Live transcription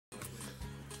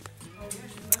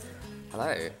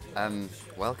Hello,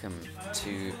 welcome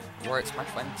to Warwick's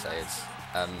Match Wednesdays.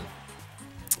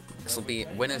 This will be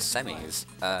winners semis,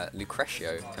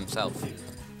 Lucretio himself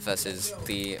versus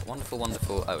the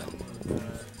wonderful Owen.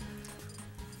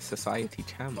 Society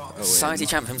champ, Owen. Society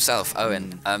champ himself,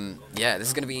 Owen. Yeah, this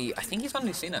is going to be, I think he's on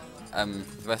Lucina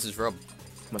versus Rob.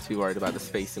 Must be worried about the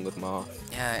spacing with Marth.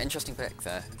 Yeah, interesting pick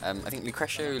there. I think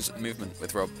Lucretio's movement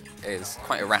with Rob is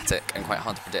quite erratic and quite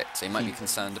hard to predict, so he might be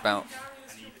concerned about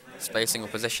spacing or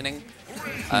positioning.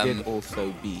 He did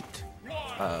also beat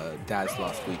Daz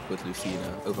last week with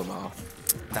Lucina over Marth.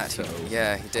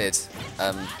 Yeah, he did.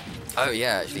 Oh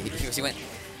yeah, actually, he went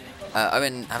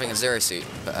Owen having a zero suit,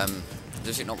 but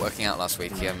zero suit not working out last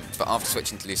week. But after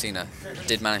switching to Lucina,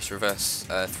 did manage to reverse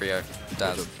 3-0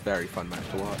 Daz. It was a very fun match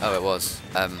to watch. Oh, it was.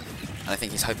 And I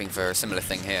think he's hoping for a similar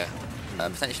thing here.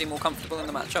 Potentially more comfortable in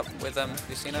the matchup with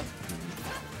Lucina.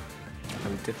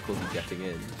 Having difficulty getting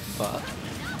in, but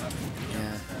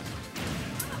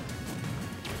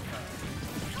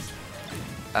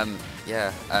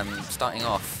yeah. Starting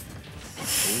off,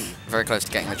 very close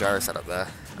to getting the gyro set up there.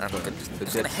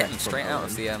 Just gonna hit him straight out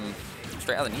of the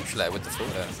neutral air with the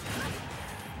forwarder.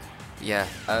 Yeah.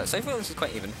 So far this is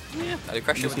quite even. yeah.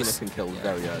 Lucina can kill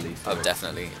very early. So oh,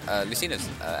 definitely. Lucina's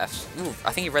F's. Ooh,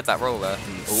 I think he read that roll there.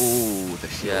 Ooh, the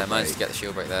shield. Yeah, managed to get the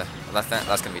shield break there.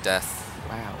 That's gonna be death.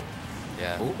 Wow.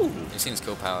 Yeah. Ooh. Lucina's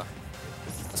kill power.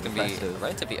 That's gonna be a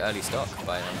relatively early stock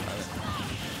by Owen.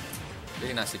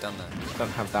 Really nicely done there. She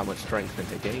doesn't have that much strength in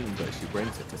the game, but she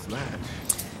brings it to Smash.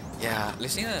 Yeah,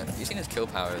 Lucina's kill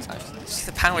power is actually... You see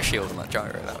the power shield on that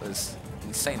gyro? That was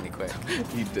insanely quick.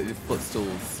 He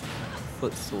footstalls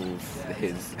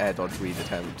his air dodge read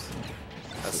attempt.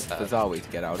 That's a bizarre way to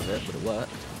get out of it, but it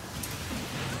worked.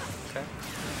 Okay.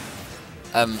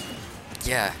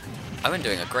 Yeah, Owen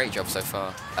doing a great job so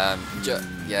far.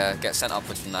 Yeah, get sent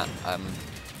upwards from that.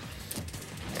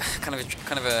 Kind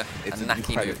of a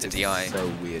knacky move to DI. It's so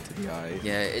weird to DI.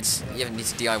 Yeah, you need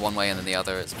to DI one way and then the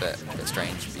other. It's a bit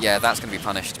strange. But yeah, that's going to be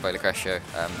punished by Lucretio.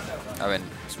 Owen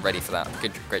is ready for that.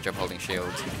 Great job holding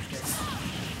shield.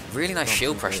 Really nice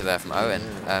shield pressure there from Owen.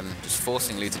 Just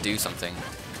forcing Lu to do something,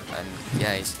 and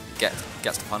yeah, he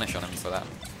gets the punish on him for that.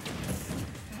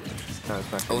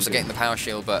 Also getting the power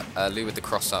shield, but Lu with the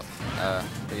cross up.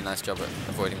 Really nice job at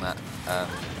avoiding that.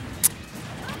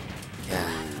 Yeah,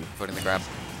 avoiding the grab.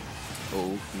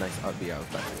 Oh, nice upbeat out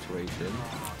of that situation.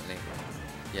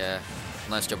 Yeah,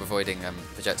 nice job avoiding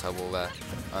projectile wall there.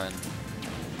 And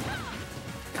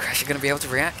Lucretio going to be able to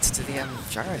react to the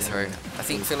gyro throw. I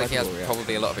feel like he has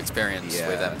probably a lot of experience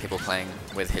with people playing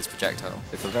with his projectile.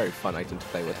 It's a very fun item to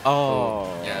play with.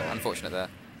 Oh! Yeah, unfortunate there.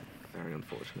 Very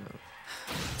unfortunate.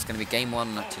 It's going to be game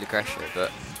 1 to Lucretio,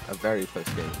 but... A very close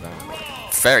game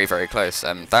that. Very, very close.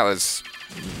 That was...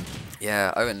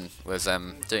 Yeah, Owen was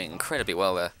doing incredibly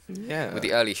well there. Yeah. With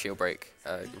the early shield break,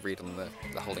 read on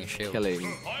the holding shield.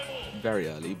 Killing very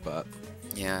early, but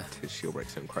yeah, his shield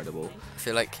breaks are incredible. I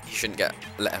feel like he shouldn't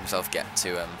let himself get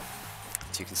too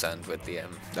concerned with the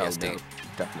SD. No,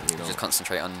 definitely not. Just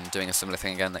concentrate on doing a similar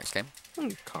thing again next game.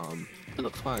 Calm. It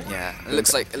looks fine. Yeah, it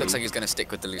looks like he's going to stick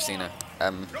with the Lucina.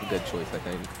 A good choice, I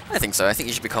think. I think so. I think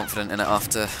you should be confident in it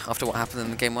after what happened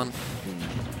in game 1.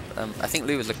 I think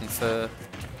Lu was looking for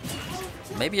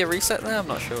maybe a reset there. I'm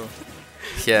not sure.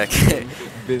 Yeah,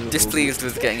 displeased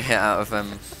with getting hit out of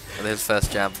with his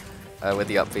first jab with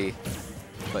the up B.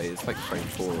 But it's like frame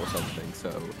 4 or something, so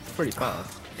it's pretty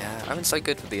fast. Yeah, Owen's so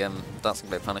good with the dancing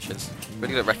blade punishes.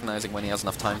 Really good at recognizing when he has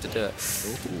enough time to do it.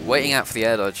 Ooh. Waiting out for the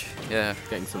air dodge. Yeah,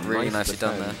 getting some really nicely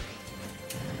done there.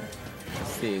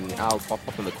 Seeing Al pop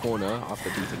up in the corner after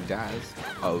beating Daz.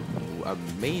 Oh,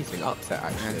 amazing upset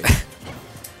actually.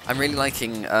 I'm really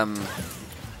liking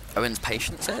Owen's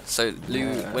patience here. So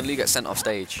when Lu gets sent off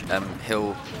stage,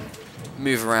 he'll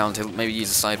move around, he'll maybe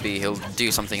use a side B, he'll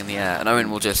do something in the air, and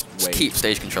Owen will just keep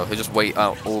stage control. He'll just wait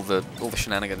out all the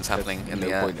shenanigans happening in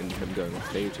the air. Point in him going off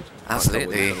stage.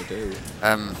 Absolutely.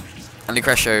 And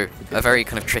Lucretio, a very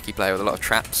kind of tricky player with a lot of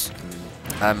traps.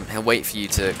 He'll wait for you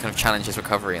to kind of challenge his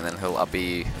recovery, and then he'll up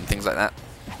B you and things like that.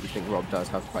 I think Rob does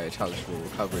have quite a challengeable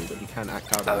recovery, but he can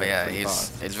act out. Oh yeah,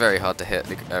 it's very hard to hit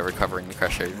recovering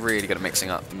Lucretio. Really good at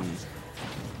mixing up.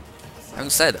 Having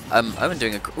said, Owen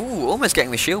doing almost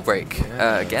getting the shield break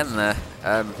again there.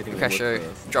 Lucretio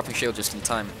dropping shield just in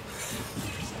time.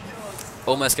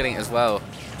 Almost getting it as well.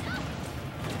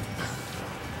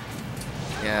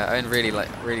 Yeah, Owen really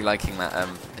liking that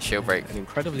shield break. An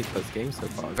incredibly close game so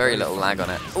far. Very little lag on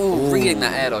it. Ooh, reading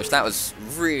that air dodge. That was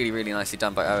really nicely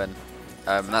done by Owen.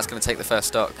 And that's going to take the first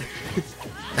stock.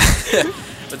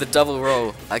 With the double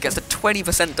roll, I guess a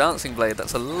 20% dancing blade.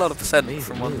 That's a lot of percent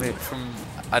from one move.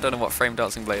 I don't know what frame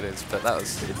dancing blade is, but that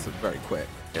was It's very quick.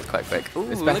 it's quite quick. Ooh,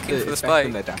 It's looking better, for the it's better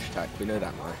than spike. their dash attack. We know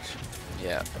that much.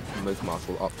 Yeah. Most masks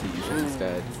will opt to use it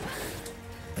instead.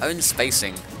 Owen's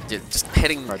spacing, just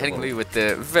hitting Lou with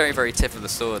the very, very tip of the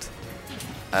sword.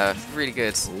 Really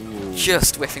good. Ooh.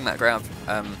 Just whiffing that grab.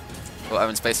 Well,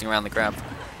 Owen's spacing around the grab.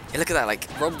 Yeah, look at that. Like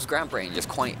Rob's grab range is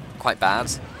quite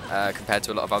bad compared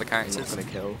to a lot of other characters. Not gonna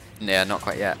kill. Yeah, not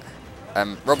quite yet.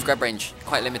 Rob's grab range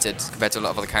quite limited compared to a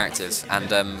lot of other characters,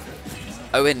 and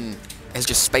Owen is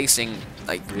just spacing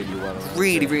like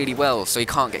really well, so he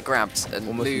can't get grabbed. And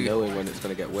almost Lou, knowing when it's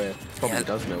gonna get whiffed. Probably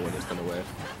does know when it's gonna whiff.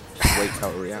 Waits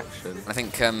out a reaction. I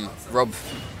think Rob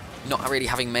not really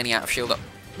having many out of shield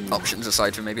options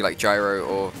aside from maybe like gyro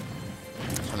or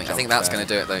something. I think that's going to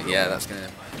do it though. Yeah, that's going to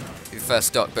be the first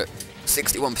stock, but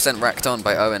 61% racked on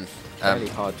by Owen. Really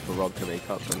hard for Rob to make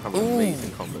up and have an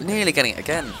amazing combo. Nearly getting it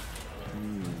again.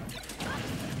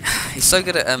 He's so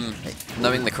good at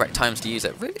knowing the correct times to use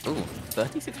it. Really? Ooh,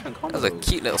 36% combo. that was a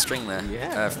cute little string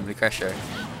there from Lucretio.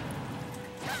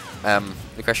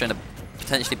 Lucretio in a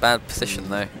potentially bad position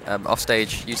though, off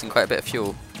stage, using quite a bit of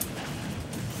fuel.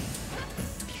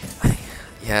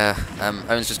 Yeah,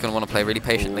 Owen's just going to want to play really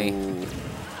patiently,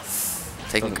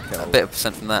 taking a bit of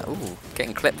percent from that. Ooh,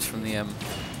 getting clipped from the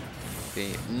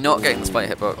not getting the spike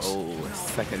hitbox. Oh,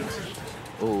 second.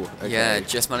 Oh, okay. Yeah,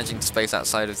 just managing to space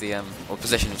outside of the or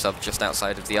position himself just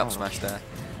outside of the up smash there,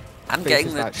 and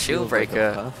getting the shield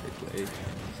breaker. Perfectly.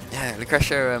 Yeah,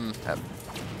 Lucretio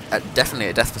definitely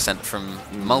a death percent from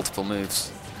multiple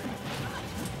moves.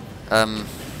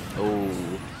 Oh.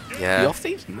 Yeah. The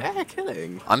offstage meh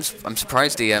killing. I'm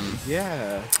surprised he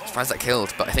Yeah. surprised that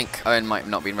killed, but I think Owen might have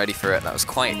not been ready for it. That was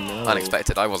quite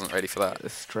unexpected. I wasn't ready for that.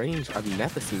 It's strange. I've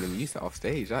never seen him use that off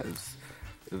stage. That is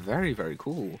very, very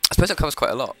cool. I suppose it covers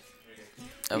quite a lot.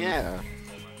 Yeah.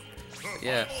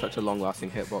 Yeah. Such a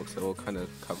long-lasting hitbox that will kind of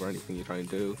cover anything you try and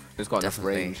do. It's got enough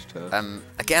range to.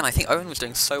 Again, I think Owen was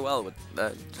doing so well with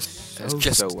just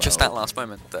that last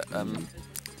moment that something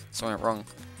went wrong.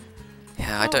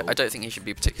 Yeah, I don't think he should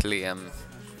be particularly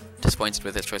disappointed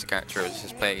with his choice of character as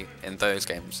his play in those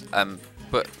games.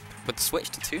 But with the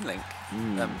switch to Toon Link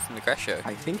from Lucretio,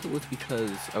 I think it was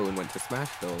because Owen went to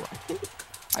Smash though.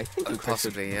 I think Lucretio,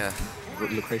 possibly, yeah.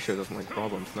 Lucretio doesn't like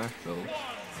Rob on Smash though.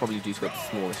 Probably due to its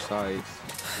smallish size.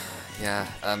 Yeah,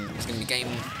 it's going to be game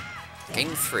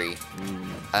 3.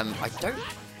 I'm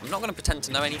not going to pretend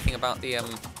to know anything about the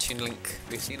Toon Link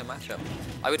Lucina matchup.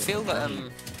 I would feel that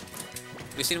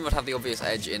Lucina would have the obvious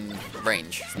edge in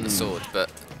range from the sword, but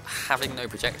having no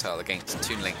projectile against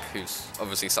Toon Link, who's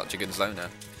obviously such a good zoner,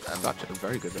 Such a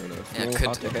very good zoner. Yeah,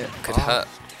 could hurt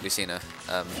Lucina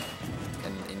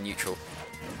in neutral.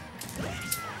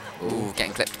 Ooh,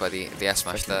 getting clipped by the S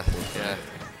smash there. Yeah.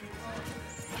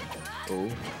 Ooh.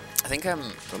 I think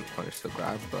Don't punish the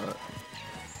grab, but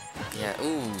yeah.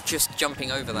 Ooh, just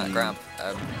jumping over that grab.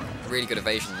 Really good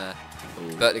evasion there.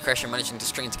 Ooh. But Lucretio managing to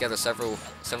string together several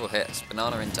hits.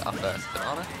 Banana into upper.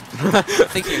 Banana?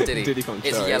 Thinking of Diddy. Diddy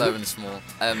It's yellow and small.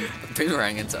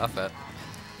 Boomerang into upper.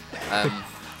 Oh.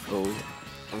 Ooh,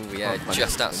 yeah,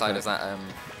 just outside of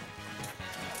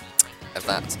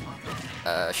that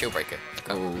shield breaker.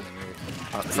 Oh.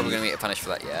 Probably gonna get punished for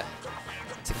that. Yeah.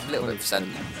 It's a little bit of percent.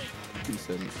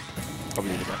 Decent.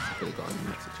 Probably the best I could have gotten in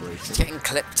that situation. He's getting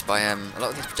clipped by a lot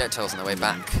of these projectiles on their way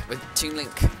back. With Toon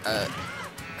Link,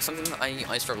 something that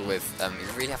I struggle with,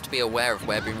 you really have to be aware of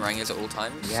where Boomerang is at all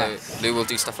times. Yes. So Lou will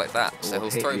do stuff like that. So Or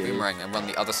he'll throw hit you. Boomerang and run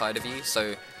the other side of you.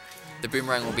 So the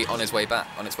Boomerang will be on its way back,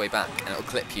 and it'll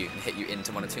clip you and hit you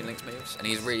into one of Toon Link's moves. And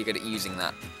he's really good at using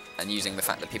that, and using the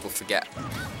fact that people forget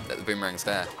that the Boomerang's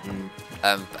there.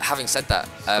 But having said that,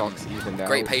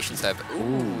 great patience there. But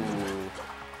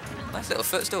nice little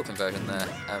footstool conversion there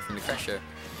from Lucretio.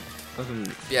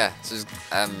 Yeah, so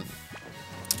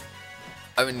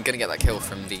Owen gonna get that kill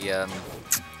from the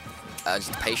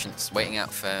just patience, waiting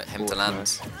out for him to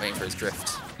land, waiting for his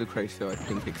drift. Lucretio, I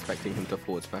think, expecting him to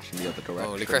forward smash in the other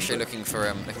direction. Oh, Lucretio looking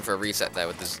for a reset there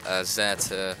with the Z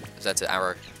to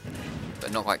arrow,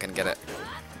 but not quite gonna get it.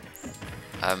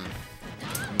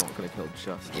 Not gonna kill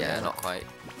just. Yeah, not quite.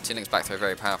 Toon Link's back throw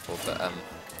very powerful, but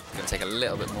gonna take a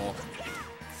little bit more.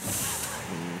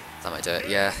 That might do it.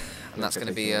 Yeah. And that's going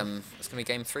to be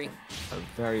game 3. A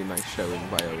very nice showing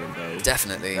by Owen though.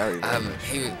 Definitely. Very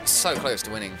he was so close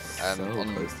to winning. So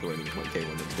close to winning game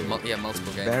 1 and 2. Yeah,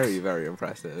 multiple games. Very, very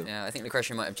impressive. Yeah, I think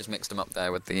Lucretio might have just mixed them up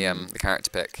there with the character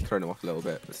pick. Thrown him off a little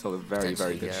bit, but still a very,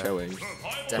 very good showing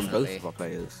from both of our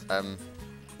players.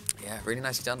 Yeah, really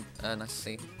nicely done. Nice to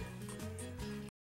see.